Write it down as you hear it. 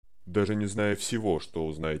Даже не зная всего, что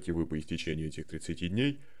узнаете вы по истечении этих 30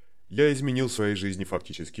 дней, я изменил в своей жизни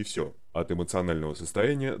фактически все. От эмоционального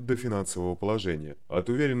состояния до финансового положения, от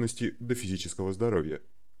уверенности до физического здоровья.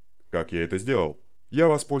 Как я это сделал? Я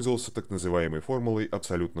воспользовался так называемой формулой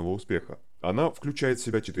абсолютного успеха. Она включает в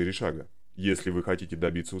себя 4 шага. Если вы хотите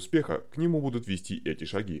добиться успеха, к нему будут вести эти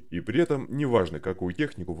шаги. И при этом неважно, какую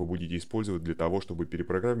технику вы будете использовать для того, чтобы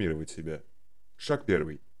перепрограммировать себя. Шаг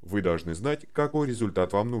 1. Вы должны знать, какой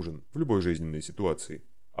результат вам нужен в любой жизненной ситуации.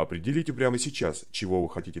 Определите прямо сейчас, чего вы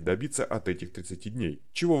хотите добиться от этих 30 дней,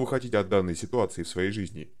 чего вы хотите от данной ситуации в своей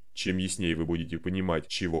жизни. Чем яснее вы будете понимать,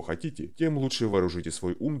 чего хотите, тем лучше вооружите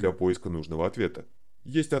свой ум для поиска нужного ответа.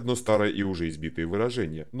 Есть одно старое и уже избитое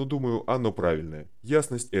выражение, но думаю, оно правильное.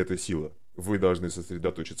 Ясность – это сила. Вы должны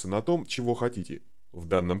сосредоточиться на том, чего хотите. В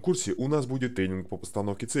данном курсе у нас будет тренинг по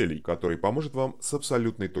постановке целей, который поможет вам с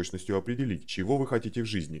абсолютной точностью определить, чего вы хотите в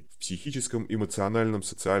жизни, в психическом, эмоциональном,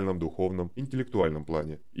 социальном, духовном, интеллектуальном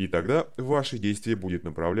плане. И тогда ваши действия будет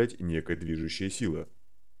направлять некая движущая сила.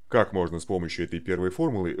 Как можно с помощью этой первой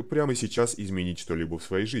формулы прямо сейчас изменить что-либо в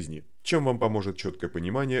своей жизни? Чем вам поможет четкое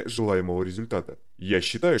понимание желаемого результата? Я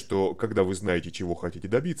считаю, что когда вы знаете, чего хотите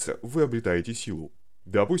добиться, вы обретаете силу.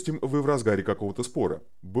 Допустим, вы в разгаре какого-то спора.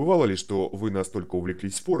 Бывало ли, что вы настолько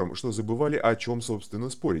увлеклись спором, что забывали, о чем, собственно,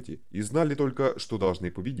 спорите, и знали только, что должны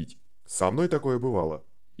победить? Со мной такое бывало.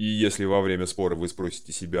 И если во время спора вы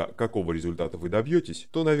спросите себя, какого результата вы добьетесь,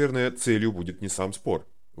 то, наверное, целью будет не сам спор.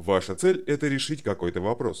 Ваша цель – это решить какой-то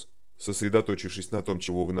вопрос. Сосредоточившись на том,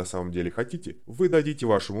 чего вы на самом деле хотите, вы дадите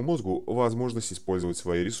вашему мозгу возможность использовать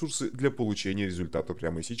свои ресурсы для получения результата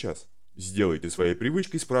прямо сейчас. Сделайте своей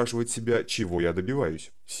привычкой спрашивать себя, чего я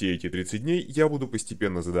добиваюсь. Все эти 30 дней я буду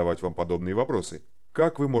постепенно задавать вам подобные вопросы.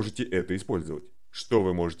 Как вы можете это использовать? Что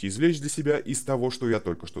вы можете извлечь для себя из того, что я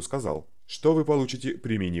только что сказал? Что вы получите,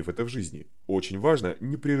 применив это в жизни? Очень важно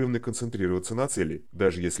непрерывно концентрироваться на цели,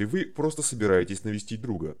 даже если вы просто собираетесь навестить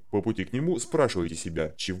друга. По пути к нему спрашивайте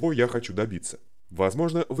себя, чего я хочу добиться.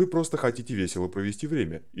 Возможно, вы просто хотите весело провести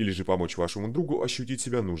время, или же помочь вашему другу ощутить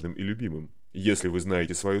себя нужным и любимым. Если вы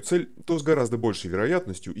знаете свою цель, то с гораздо большей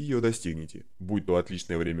вероятностью ее достигнете, будь то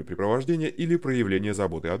отличное времяпрепровождение или проявление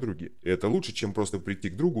заботы о друге. Это лучше, чем просто прийти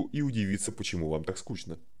к другу и удивиться, почему вам так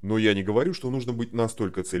скучно. Но я не говорю, что нужно быть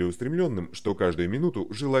настолько целеустремленным, что каждую минуту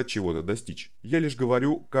желать чего-то достичь. Я лишь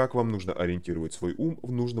говорю, как вам нужно ориентировать свой ум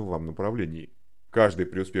в нужном вам направлении. Каждый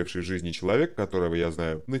преуспевший в жизни человек, которого я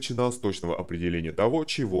знаю, начинал с точного определения того,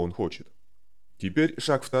 чего он хочет. Теперь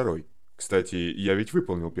шаг 2. Кстати, я ведь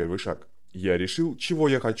выполнил первый шаг. Я решил, чего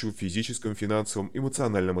я хочу в физическом, финансовом,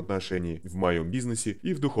 эмоциональном отношении, в моем бизнесе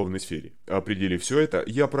и в духовной сфере. Определив все это,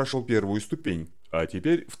 я прошел первую ступень, а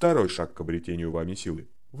теперь 2 шаг к обретению вами силы.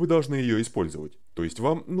 Вы должны ее использовать, то есть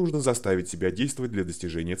вам нужно заставить себя действовать для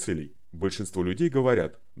достижения целей. Большинство людей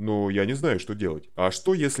говорят: «Ну, я не знаю, что делать. А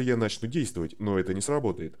что, если я начну действовать, но это не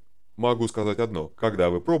сработает?» Могу сказать одно: когда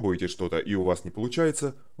вы пробуете что-то и у вас не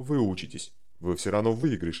получается, вы учитесь. Вы все равно в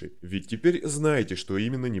выигрыше, ведь теперь знаете, что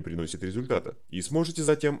именно не приносит результата, и сможете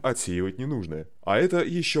затем отсеивать ненужное, а это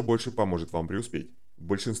еще больше поможет вам преуспеть.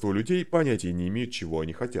 Большинство людей понятия не имеют, чего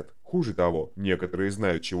они хотят. Хуже того, некоторые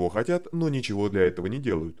знают, чего хотят, но ничего для этого не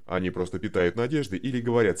делают. Они просто питают надежды или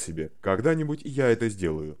говорят себе: «Когда-нибудь я это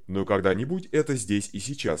сделаю». Но когда-нибудь это здесь и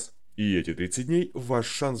сейчас. И эти 30 дней – ваш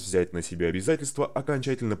шанс взять на себя обязательство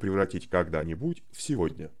окончательно превратить «когда-нибудь» в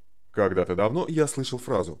 «сегодня». Когда-то давно я слышал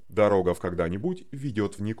фразу «дорога в когда-нибудь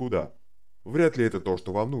ведет в никуда». Вряд ли это то,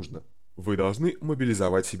 что вам нужно. Вы должны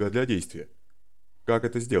мобилизовать себя для действия. Как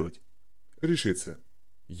это сделать? Решиться.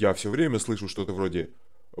 Я все время слышу что-то вроде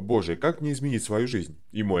 «Боже, как мне изменить свою жизнь?»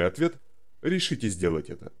 И мой ответ – решите сделать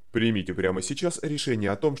это. Примите прямо сейчас решение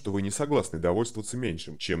о том, что вы не согласны довольствоваться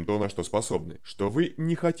меньшим, чем то, на что способны, что вы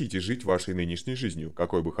не хотите жить вашей нынешней жизнью,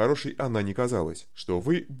 какой бы хорошей она ни казалась, что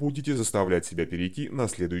вы будете заставлять себя перейти на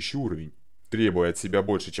следующий уровень. Требуя от себя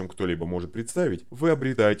больше, чем кто-либо может представить, вы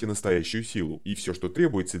обретаете настоящую силу, и все, что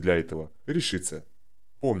требуется для этого – решиться.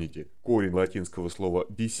 Помните, корень латинского слова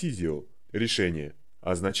 «decisio» – решение –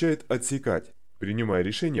 означает «отсекать». Принимая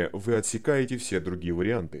решение, вы отсекаете все другие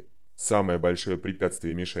варианты. Самое большое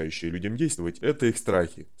препятствие, мешающее людям действовать, это их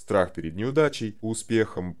страхи. Страх перед неудачей,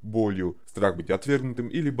 успехом, болью, страх быть отвергнутым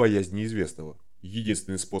или боязнь неизвестного.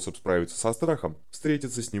 Единственный способ справиться со страхом –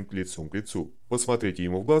 встретиться с ним лицом к лицу. Посмотрите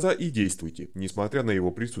ему в глаза и действуйте, несмотря на его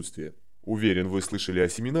присутствие. Уверен, вы слышали о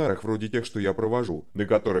семинарах вроде тех, что я провожу, на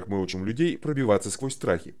которых мы учим людей пробиваться сквозь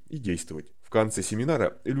страхи и действовать. В конце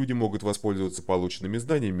семинара люди могут воспользоваться полученными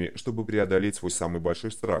знаниями, чтобы преодолеть свой самый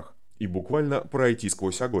большой страх и буквально пройти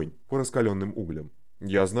сквозь огонь по раскаленным углям.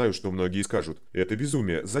 Я знаю, что многие скажут, это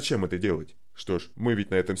безумие, зачем это делать? Что ж, мы ведь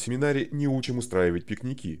на этом семинаре не учим устраивать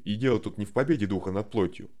пикники, и дело тут не в победе духа над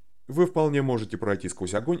плотью. Вы вполне можете пройти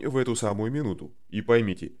сквозь огонь в эту самую минуту. И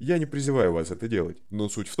поймите, я не призываю вас это делать, но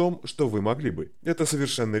суть в том, что вы могли бы. Это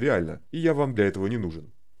совершенно реально, и я вам для этого не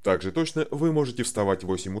нужен. Также точно вы можете вставать в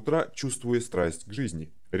 8 утра, чувствуя страсть к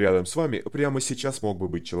жизни. Рядом с вами прямо сейчас мог бы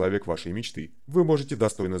быть человек вашей мечты. Вы можете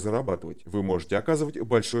достойно зарабатывать, вы можете оказывать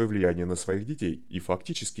большое влияние на своих детей и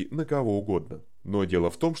фактически на кого угодно. Но дело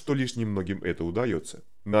в том, что лишь немногим это удается.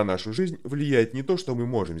 На нашу жизнь влияет не то, что мы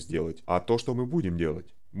можем сделать, а то, что мы будем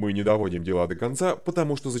делать. Мы не доводим дела до конца,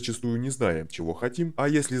 потому что зачастую не знаем, чего хотим, а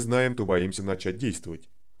если знаем, то боимся начать действовать.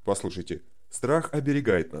 Послушайте, страх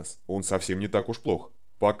оберегает нас, он совсем не так уж плох.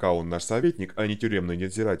 Пока он наш советник, а не тюремный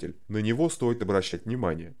надзиратель, на него стоит обращать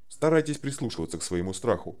внимание. Старайтесь прислушиваться к своему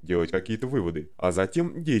страху, делать какие-то выводы, а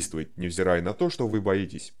затем действовать, невзирая на то, что вы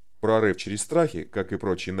боитесь. Прорыв через страхи, как и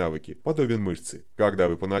прочие навыки, подобен мышце. Когда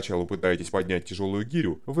вы поначалу пытаетесь поднять тяжелую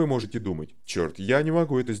гирю, вы можете думать: «Черт, я не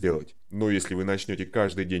могу это сделать». Но если вы начнете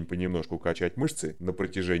каждый день понемножку качать мышцы на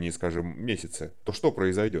протяжении, скажем, месяца, то что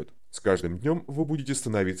произойдет? С каждым днем вы будете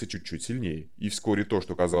становиться чуть-чуть сильнее, и вскоре то,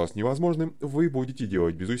 что казалось невозможным, вы будете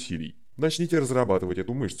делать без усилий. Начните разрабатывать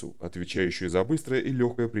эту мышцу, отвечающую за быстрое и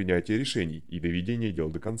легкое принятие решений и доведение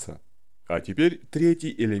дел до конца. А теперь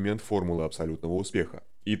третий элемент формулы абсолютного успеха.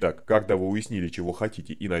 Итак, когда вы уяснили, чего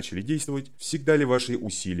хотите и начали действовать, всегда ли ваши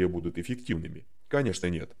усилия будут эффективными? Конечно,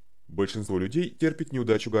 нет. Большинство людей терпит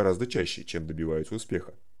неудачу гораздо чаще, чем добиваются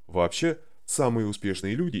успеха. Вообще, самые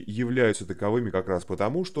успешные люди являются таковыми как раз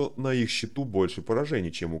потому, что на их счету больше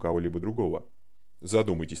поражений, чем у кого-либо другого.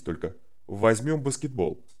 Задумайтесь только. Возьмем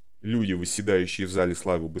баскетбол. Люди, восседающие в зале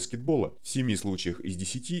славы баскетбола, в 7 случаях из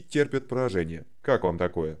 10 терпят поражение. Как вам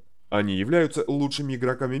такое? Они являются лучшими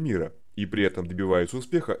игроками мира, и при этом добиваются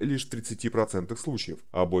успеха лишь в 30% случаев,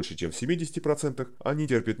 а больше чем в 70% они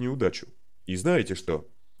терпят неудачу. И знаете что?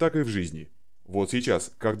 Так и в жизни. Вот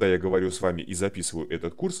сейчас, когда я говорю с вами и записываю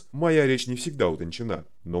этот курс, моя речь не всегда утончена,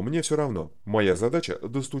 но мне все равно. Моя задача –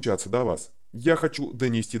 достучаться до вас. Я хочу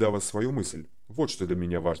донести до вас свою мысль. Вот что для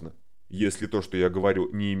меня важно. Если то, что я говорю,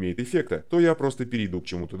 не имеет эффекта, то я просто перейду к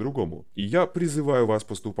чему-то другому. И я призываю вас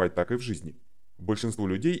поступать так и в жизни. Большинство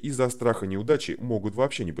людей из-за страха неудачи могут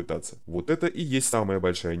вообще не пытаться. Вот это и есть самая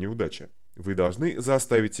большая неудача. Вы должны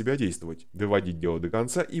заставить себя действовать, доводить дело до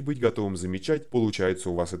конца и быть готовым замечать, получается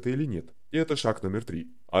у вас это или нет. И это шаг номер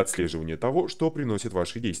 3. Отслеживание того, что приносит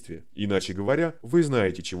ваши действия. Иначе говоря, вы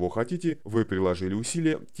знаете, чего хотите, вы приложили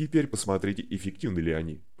усилия, теперь посмотрите, эффективны ли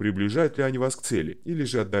они. Приближают ли они вас к цели или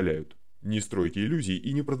же отдаляют. Не стройте иллюзий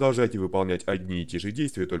и не продолжайте выполнять одни и те же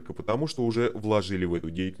действия только потому, что уже вложили в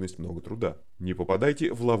эту деятельность много труда. Не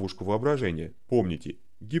попадайте в ловушку воображения. Помните,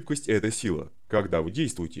 гибкость – это сила. Когда вы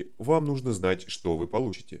действуете, вам нужно знать, что вы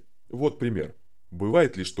получите. Вот пример.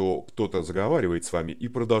 Бывает ли, что кто-то заговаривает с вами и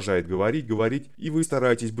продолжает говорить, и вы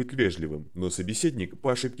стараетесь быть вежливым, но собеседник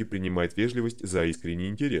по ошибке принимает вежливость за искренний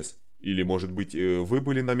интерес? Или, может быть, вы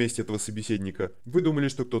были на месте этого собеседника, вы думали,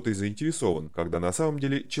 что кто-то и заинтересован, когда на самом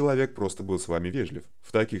деле человек просто был с вами вежлив.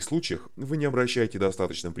 В таких случаях вы не обращаете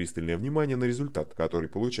достаточно пристальное внимание на результат, который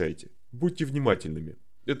получаете. Будьте внимательными,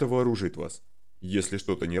 это вооружит вас. Если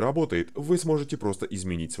что-то не работает, вы сможете просто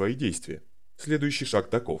изменить свои действия. Следующий шаг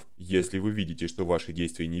таков. Если вы видите, что ваши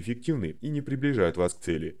действия неэффективны и не приближают вас к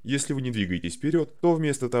цели, если вы не двигаетесь вперед, то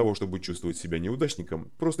вместо того, чтобы чувствовать себя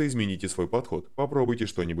неудачником, просто измените свой подход, попробуйте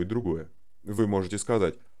что-нибудь другое. Вы можете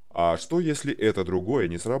сказать: а что если это другое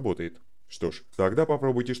не сработает? Что ж, тогда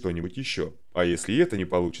попробуйте что-нибудь еще. А если это не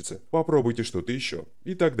получится, попробуйте что-то еще.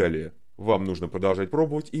 И так далее. Вам нужно продолжать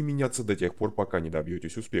пробовать и меняться до тех пор, пока не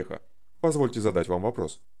добьетесь успеха. Позвольте задать вам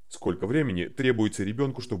вопрос. Сколько времени требуется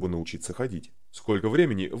ребенку, чтобы научиться ходить? Сколько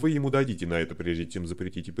времени вы ему дадите на это, прежде чем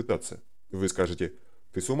запретите пытаться? Вы скажете: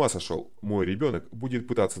 ты с ума сошел, мой ребенок будет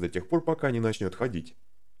пытаться до тех пор, пока не начнет ходить.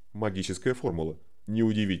 Магическая формула.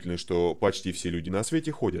 Неудивительно, что почти все люди на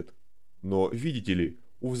свете ходят. Но видите ли,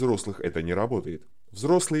 у взрослых это не работает.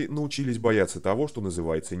 Взрослые научились бояться того, что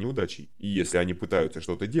называется неудачей. И если они пытаются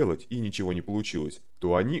что-то делать и ничего не получилось,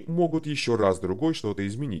 то они могут еще раз-другой что-то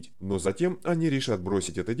изменить. Но затем они решат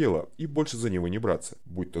бросить это дело и больше за него не браться.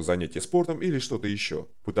 Будь то занятие спортом или что-то еще.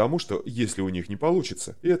 Потому что, если у них не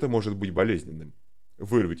получится, это может быть болезненным.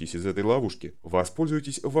 Вырвитесь из этой ловушки,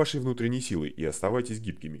 воспользуйтесь вашей внутренней силой и оставайтесь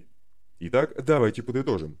гибкими. Итак, давайте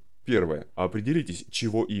подытожим. Первое. Определитесь,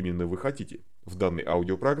 чего именно вы хотите. В данной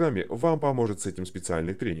аудиопрограмме вам поможет с этим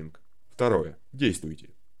специальный тренинг. Второе.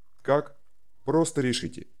 Действуйте. Как? Просто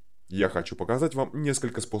решите. Я хочу показать вам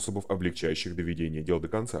несколько способов, облегчающих доведение дел до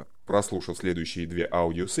конца. Прослушав следующие 2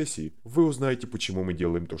 аудиосессии, вы узнаете, почему мы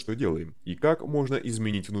делаем то, что делаем, и как можно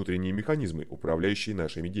изменить внутренние механизмы, управляющие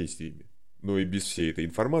нашими действиями. Но и без всей этой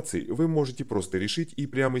информации вы можете просто решить и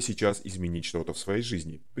прямо сейчас изменить что-то в своей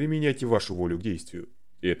жизни. Применяйте вашу волю к действию.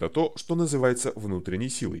 Это то, что называется внутренней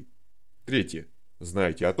силой. Третье.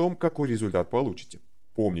 Знайте о том, какой результат получите.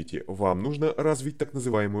 Помните, вам нужно развить так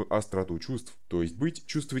называемую остроту чувств, то есть быть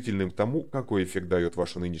чувствительным к тому, какой эффект дает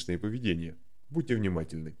ваше нынешнее поведение. Будьте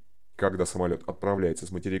внимательны. Когда самолет отправляется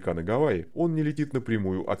с материка на Гавайи, он не летит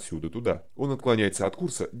напрямую отсюда туда. Он отклоняется от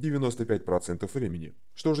курса 95% времени.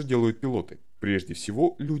 Что же делают пилоты? Прежде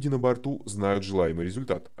всего, люди на борту знают желаемый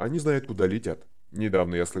результат. Они знают, куда летят.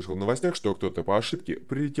 Недавно я слышал в новостях, что кто-то по ошибке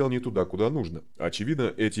прилетел не туда, куда нужно.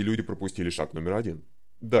 Очевидно, эти люди пропустили шаг номер 1.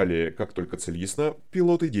 Далее, как только цель ясна,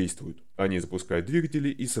 пилоты действуют. Они запускают двигатели,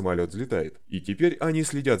 и самолет взлетает. И теперь они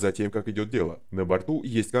следят за тем, как идет дело. На борту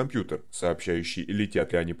есть компьютер, сообщающий,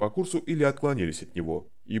 летят ли они по курсу или отклонились от него.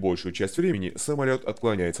 И большую часть времени самолет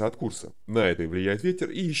отклоняется от курса. На это влияет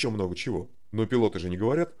ветер и еще много чего. Но пилоты же не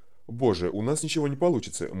говорят: «Боже, у нас ничего не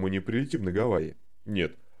получится, мы не прилетим на Гавайи».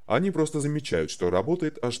 Нет. Они просто замечают, что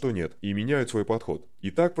работает, а что нет, и меняют свой подход.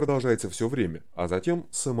 И так продолжается все время, а затем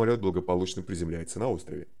самолет благополучно приземляется на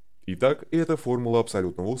острове. Итак, это формула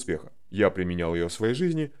абсолютного успеха. Я применял ее в своей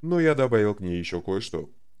жизни, но я добавил к ней еще кое-что.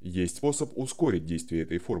 Есть способ ускорить действие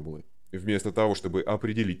этой формулы. Вместо того, чтобы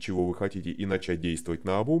определить, чего вы хотите, и начать действовать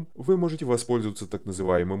наобум, вы можете воспользоваться так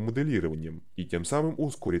называемым моделированием и тем самым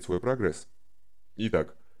ускорить свой прогресс.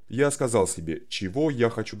 Итак, я сказал себе, чего я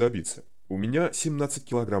хочу добиться. У меня 17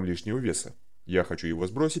 килограмм лишнего веса. Я хочу его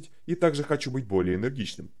сбросить и также хочу быть более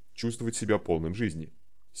энергичным, чувствовать себя полным жизни.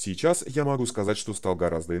 Сейчас я могу сказать, что стал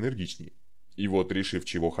гораздо энергичнее. И вот, решив,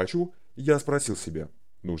 чего хочу, я спросил себя: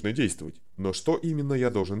 нужно действовать, но что именно я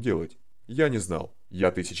должен делать? Я не знал. Я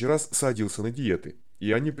 1000 раз садился на диеты,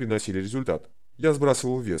 и они приносили результат. Я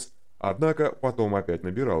сбрасывал вес, однако потом опять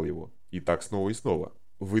набирал его. И так снова и снова.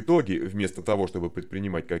 В итоге, вместо того, чтобы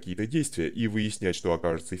предпринимать какие-то действия и выяснять, что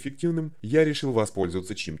окажется эффективным, я решил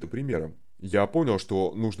воспользоваться чьим-то примером. Я понял,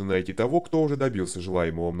 что нужно найти того, кто уже добился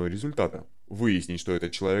желаемого мной результата, выяснить, что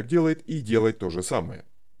этот человек делает, и делать то же самое.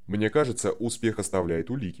 Мне кажется, успех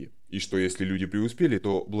оставляет улики, и что если люди преуспели,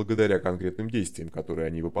 то благодаря конкретным действиям, которые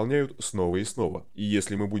они выполняют снова и снова. И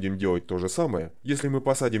если мы будем делать то же самое, если мы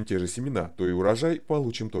посадим те же семена, то и урожай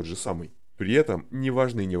получим тот же самый. При этом не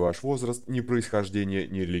важны ни ваш возраст, ни происхождение,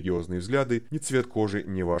 ни религиозные взгляды, ни цвет кожи,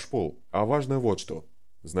 ни ваш пол. А важно вот что.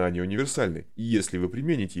 Знания универсальны, и если вы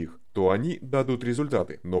примените их, то они дадут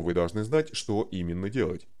результаты, но вы должны знать, что именно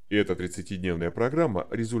делать. Эта 30-дневная программа –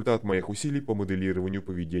 результат моих усилий по моделированию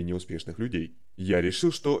поведения успешных людей. Я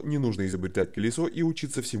решил, что не нужно изобретать колесо и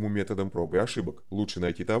учиться всему методом проб и ошибок. Лучше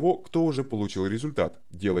найти того, кто уже получил результат,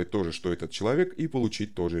 делать то же, что этот человек, и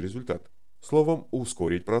получить тот же результат. Словом,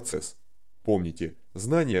 ускорить процесс. Помните,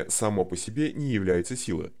 знание само по себе не является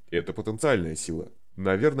силой, это потенциальная сила.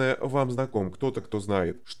 Наверное, вам знаком кто-то, кто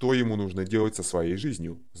знает, что ему нужно делать со своей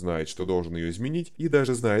жизнью, знает, что должен ее изменить и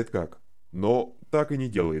даже знает как. Но так и не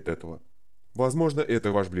делает этого. Возможно,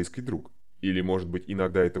 это ваш близкий друг. Или, может быть,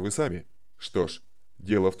 иногда это вы сами. Что ж,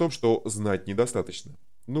 дело в том, что знать недостаточно.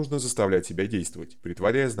 Нужно заставлять себя действовать,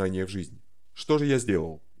 притворяя знания в жизнь. Что же я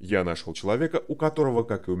сделал? Я нашел человека, у которого,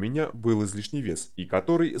 как и у меня, был излишний вес, и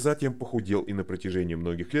который затем похудел и на протяжении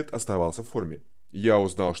многих лет оставался в форме. Я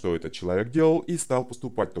узнал, что этот человек делал, и стал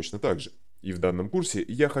поступать точно так же. И в данном курсе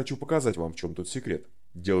я хочу показать вам, в чем тут секрет.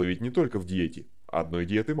 Дело ведь не только в диете. Одной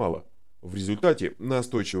диеты мало. В результате,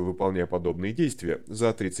 настойчиво выполняя подобные действия,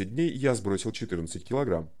 за 30 дней я сбросил 14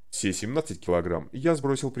 килограмм. Все 17 килограмм я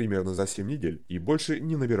сбросил примерно за 7 недель и больше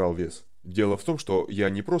не набирал вес. Дело в том, что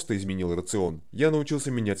я не просто изменил рацион, я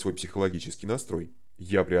научился менять свой психологический настрой.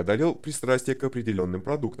 Я преодолел пристрастие к определенным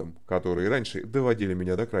продуктам, которые раньше доводили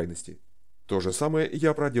меня до крайности. То же самое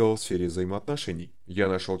я проделал в сфере взаимоотношений. Я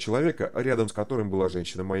нашел человека, рядом с которым была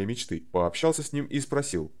женщина моей мечты, пообщался с ним и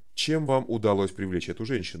спросил: чем вам удалось привлечь эту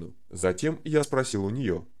женщину? Затем я спросил у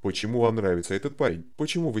нее: почему вам нравится этот парень?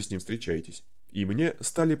 Почему вы с ним встречаетесь? И мне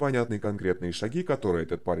стали понятны конкретные шаги, которые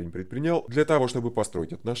этот парень предпринял для того, чтобы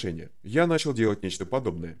построить отношения. Я начал делать нечто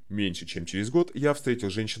подобное. Меньше чем через год я встретил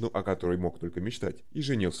женщину, о которой мог только мечтать, и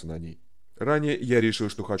женился на ней. Ранее я решил,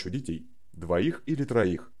 что хочу детей. 2 или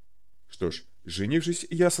 3. Что ж, женившись,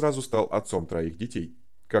 я сразу стал отцом 3 детей.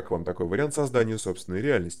 Как вам такой вариант создания собственной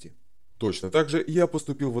реальности? Точно так же я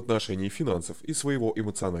поступил в отношении финансов и своего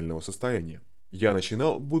эмоционального состояния. Я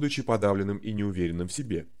начинал, будучи подавленным и неуверенным в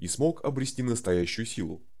себе, и смог обрести настоящую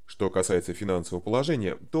силу. Что касается финансового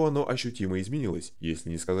положения, то оно ощутимо изменилось, если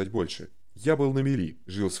не сказать больше. Я был на мели,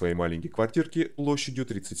 жил в своей маленькой квартирке площадью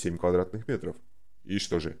 37 квадратных метров. И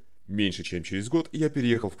что же, меньше чем через год я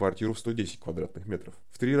переехал в квартиру в 110 квадратных метров,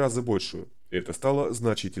 в 3 раза большую. Это стало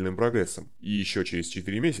значительным прогрессом. И еще через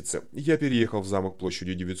 4 месяца я переехал в замок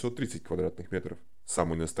площадью 930 квадратных метров.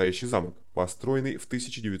 Самый настоящий замок, построенный в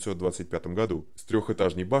 1925 году, с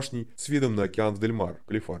трехэтажной башней с видом на океан Дель-Мар,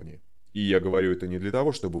 Калифорния. И я говорю это не для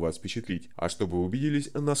того, чтобы вас впечатлить, а чтобы вы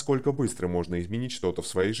убедились, насколько быстро можно изменить что-то в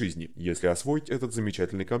своей жизни, если освоить этот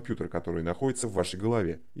замечательный компьютер, который находится в вашей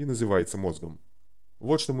голове и называется мозгом.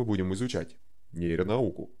 Вот что мы будем изучать.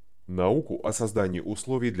 Нейронауку. Науку о создании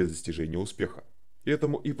условий для достижения успеха.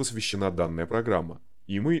 Этому и посвящена данная программа.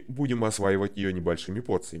 И мы будем осваивать ее небольшими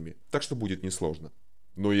порциями, так что будет несложно.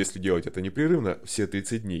 Но если делать это непрерывно, все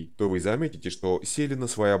 30 дней, то вы заметите, что сели на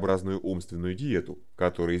своеобразную умственную диету,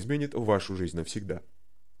 которая изменит вашу жизнь навсегда.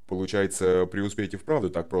 Получается, преуспеть и вправду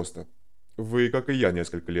так просто. Вы, как и я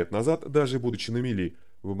несколько лет назад, даже будучи на мели,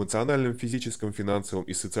 в эмоциональном, физическом, финансовом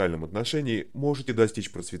и социальном отношении можете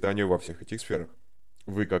достичь процветания во всех этих сферах.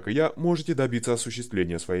 Вы, как и я, можете добиться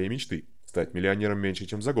осуществления своей мечты, стать миллионером меньше,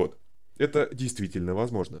 чем за год. Это действительно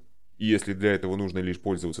возможно. И если для этого нужно лишь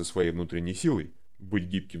пользоваться своей внутренней силой, быть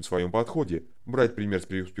гибким в своем подходе, брать пример с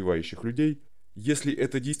преуспевающих людей, если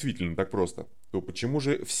это действительно так просто, то почему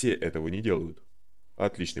же все этого не делают?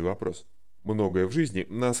 Отличный вопрос. Многое в жизни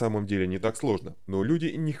на самом деле не так сложно, но люди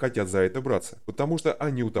не хотят за это браться, потому что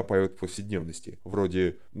они утопают в повседневности.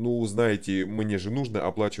 Вроде, ну знаете, мне же нужно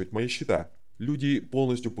оплачивать мои счета. Люди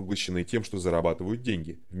полностью поглощены тем, что зарабатывают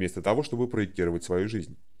деньги, вместо того, чтобы проектировать свою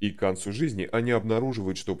жизнь. И к концу жизни они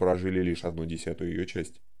обнаруживают, что прожили лишь 1/10 ее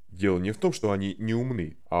часть. Дело не в том, что они не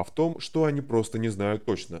умны, а в том, что они просто не знают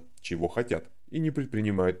точно, чего хотят, и не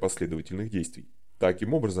предпринимают последовательных действий.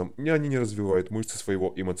 Таким образом, они не развивают мышцы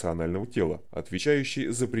своего эмоционального тела,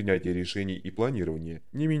 отвечающие за принятие решений и планирование,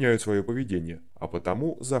 не меняют свое поведение, а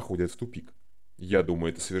потому заходят в тупик. Я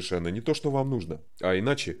думаю, это совершенно не то, что вам нужно, а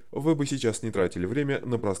иначе вы бы сейчас не тратили время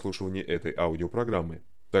на прослушивание этой аудиопрограммы.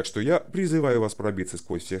 Так что я призываю вас пробиться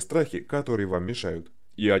сквозь все страхи, которые вам мешают.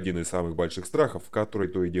 И один из самых больших страхов, который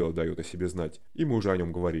то и дело дает о себе знать, и мы уже о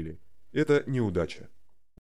нем говорили, это неудача.